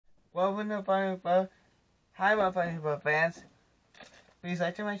Welcome to Funny Bug. Hi, my Funny Bug fans. Please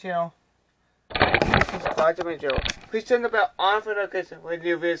like to my channel. Please subscribe to my channel. Please turn the bell on for notifications when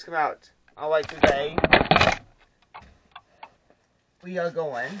new videos come out. Alright, today we are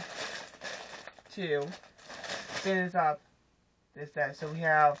going to finish up this set. So we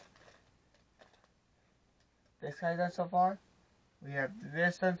have this guy done so far. We have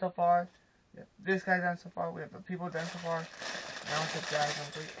this done so far. We have this guy done so far. We have the people done so far. Now it's the guys on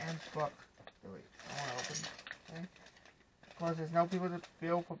 3 and book 3. I want to open. Okay. Of course, there's no people to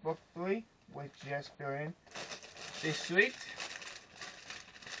fill for book 3. We're just filling this street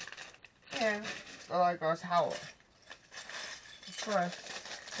and the Lifeguard's Howl. Of course,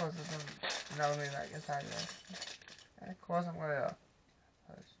 there's another like inside there. And of course, I'm gonna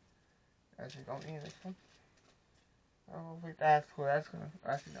actually don't need this one. I don't think that's cool. That's gonna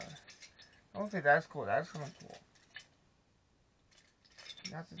actually no. I don't think that's cool. That's gonna cool.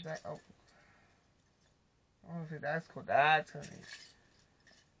 Not just that. Oh, I don't think that's cool. That's gonna be.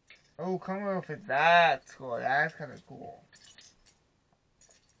 Oh, come on, if that's cool. That's kind of cool.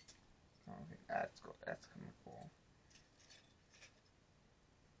 I don't think that's cool. That's kind of cool.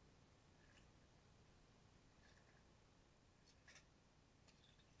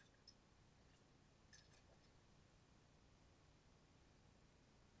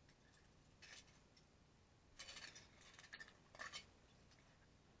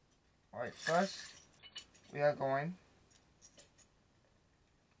 Alright, first, we are going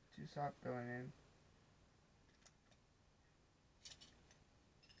to start filling in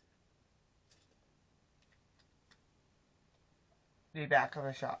the back of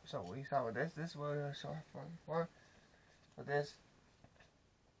the shop. So we start with this. This is what we're going to start for this.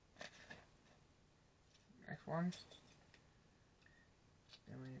 Next one.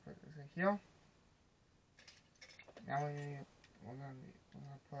 Then we put this in here. Now we're gonna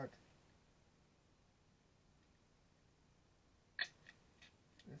put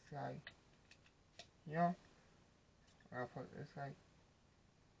this guy here. We're gonna put this guy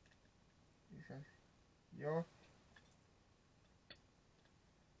here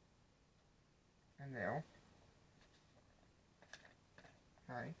and there.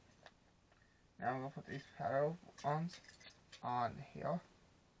 Okay. Now we're gonna put these pedal ones on here.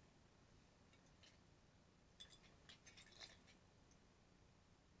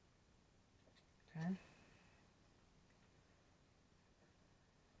 Okay.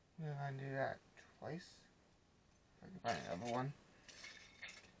 We're gonna do that twice. If I can find another one.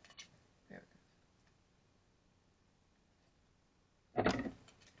 There it is.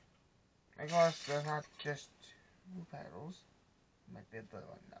 Of course, there's not just 2 pedals. Might be the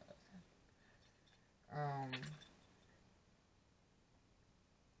one. No, that's not.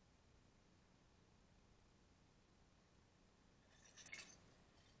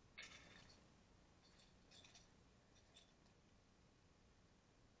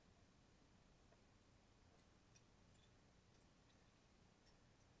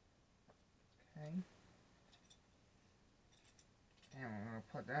 Okay. And we're gonna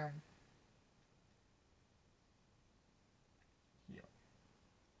put them here.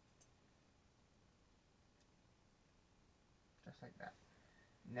 Just like that.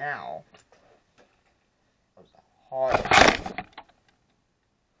 Now, that was a hard.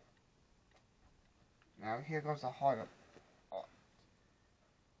 Now here goes the harder. Oh.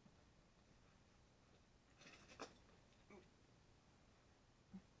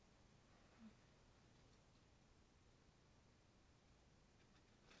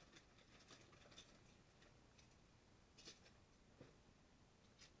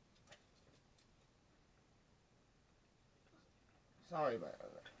 Sorry about that.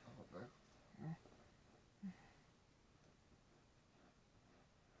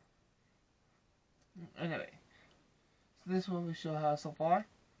 Anyway, so this is what we show how so far.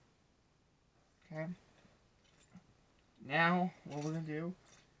 Okay. Now what we're gonna do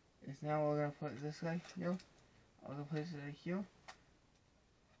is now we're gonna put this guy here. I'm gonna place it right here.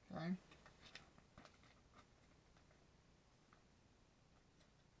 Okay.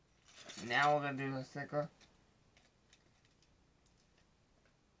 Now we're gonna do the sticker.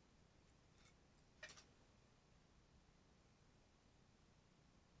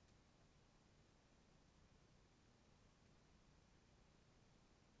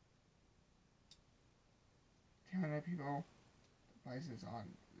 How many people the prices on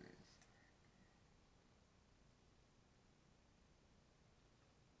this?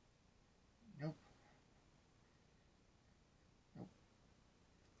 Nope. Nope.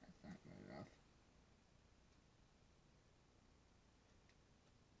 That's not good enough.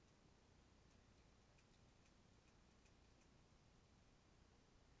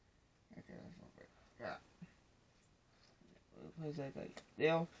 Yeah. Place that guy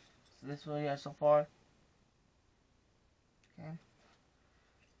there. So this is what we have so far. Okay.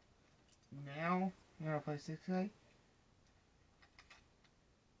 Now you're gonna place this guy.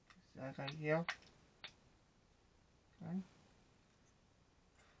 That guy here. Okay.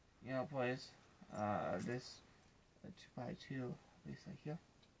 You're gonna place this 2x2 place like here.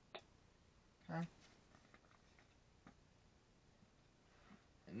 Okay.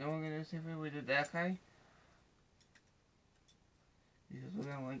 And then we're gonna do the same thing we did that guy. Because we're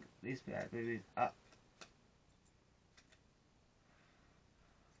gonna link these bad babies up.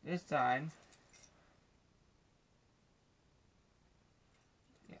 This time,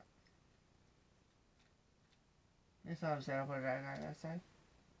 yeah. This time I'm setting up for that guy that side.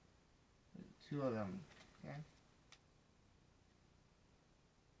 Two of them, okay?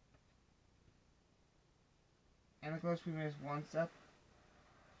 And of course we missed one step.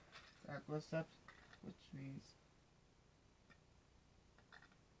 Backward steps, which means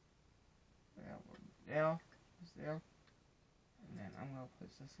there, there, and then I'm gonna put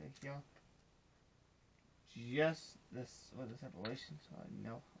this guy here. Just this with the separation, so I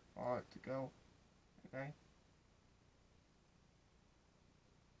know how far to go. Okay.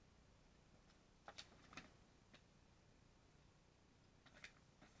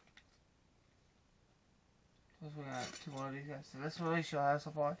 So we're gonna have two more of these guys. So this really show how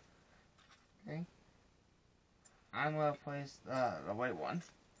so far. Okay. I'm gonna place the white one.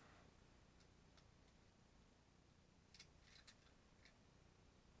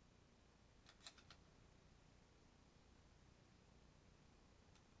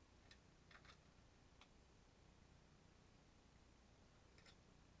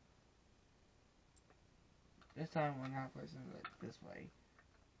 This time we're not placing it this way.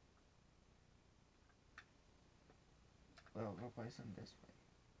 Well, we'll place them this way.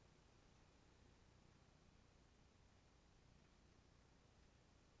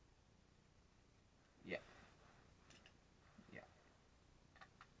 Yeah. Yeah.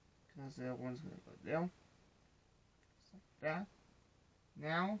 Because the other one's gonna go there. Just like that.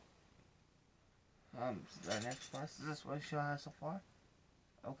 Now, so the next place is this way show how so far.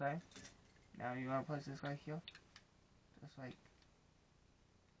 Okay. Now you're gonna place this guy here. Just like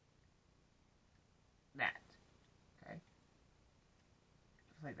that. Okay.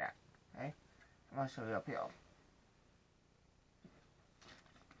 Just like that. Okay. I'm gonna show you up here.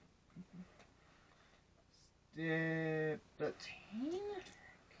 Step 13.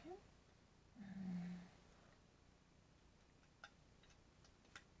 Okay.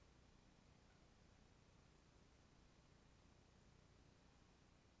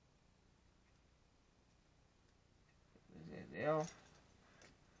 There.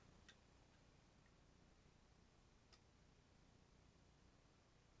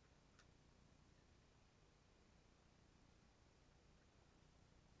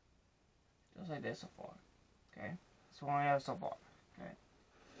 Just like this so far. Okay. That's what we have so far. Okay.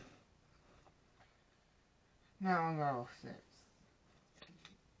 Now I'm gonna stand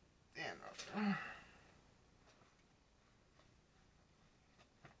up.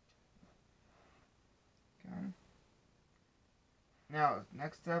 Okay. Now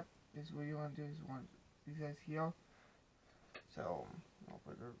next step is what you want to do is you want these guys here. So I'll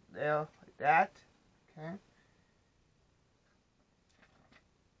put it there like that. Okay.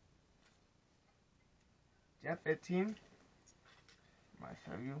 Step 15. I might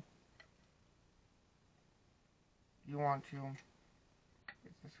show you. You want to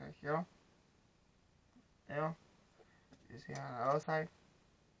get this right here. There. Just here on the other side.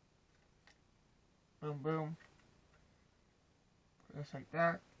 Boom, boom. Just like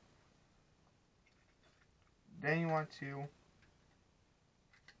that. Then you want to use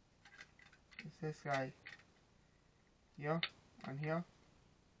this guy here, on here.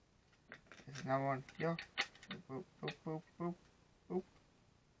 There's another one here. Boop, boop, boop, boop, boop.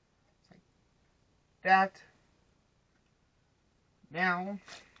 Just like that. Now,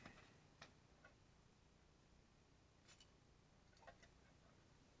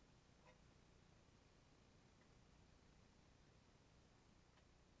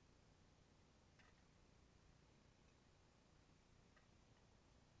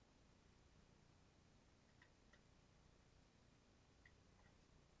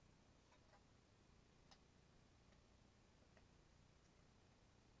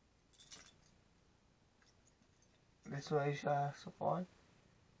 this way so far.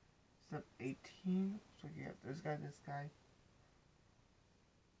 Step 18. So you have this guy,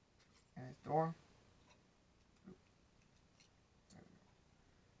 and his door.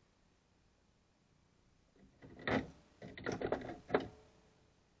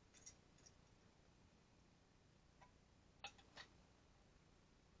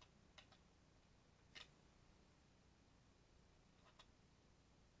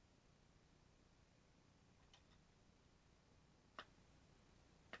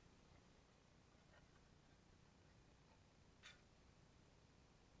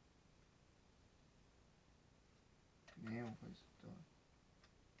 wrong place.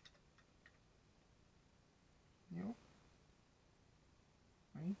 You?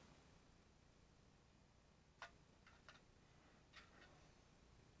 Me?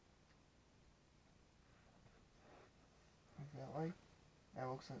 Is that light? That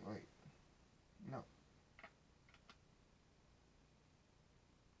looks like light. No.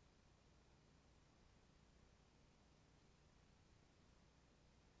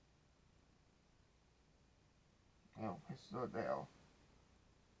 Oh, it's not there.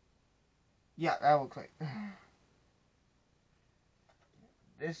 Yeah, that looks like.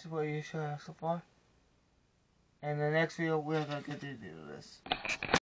 This is what you should have so far. And the next video, we're gonna continue this.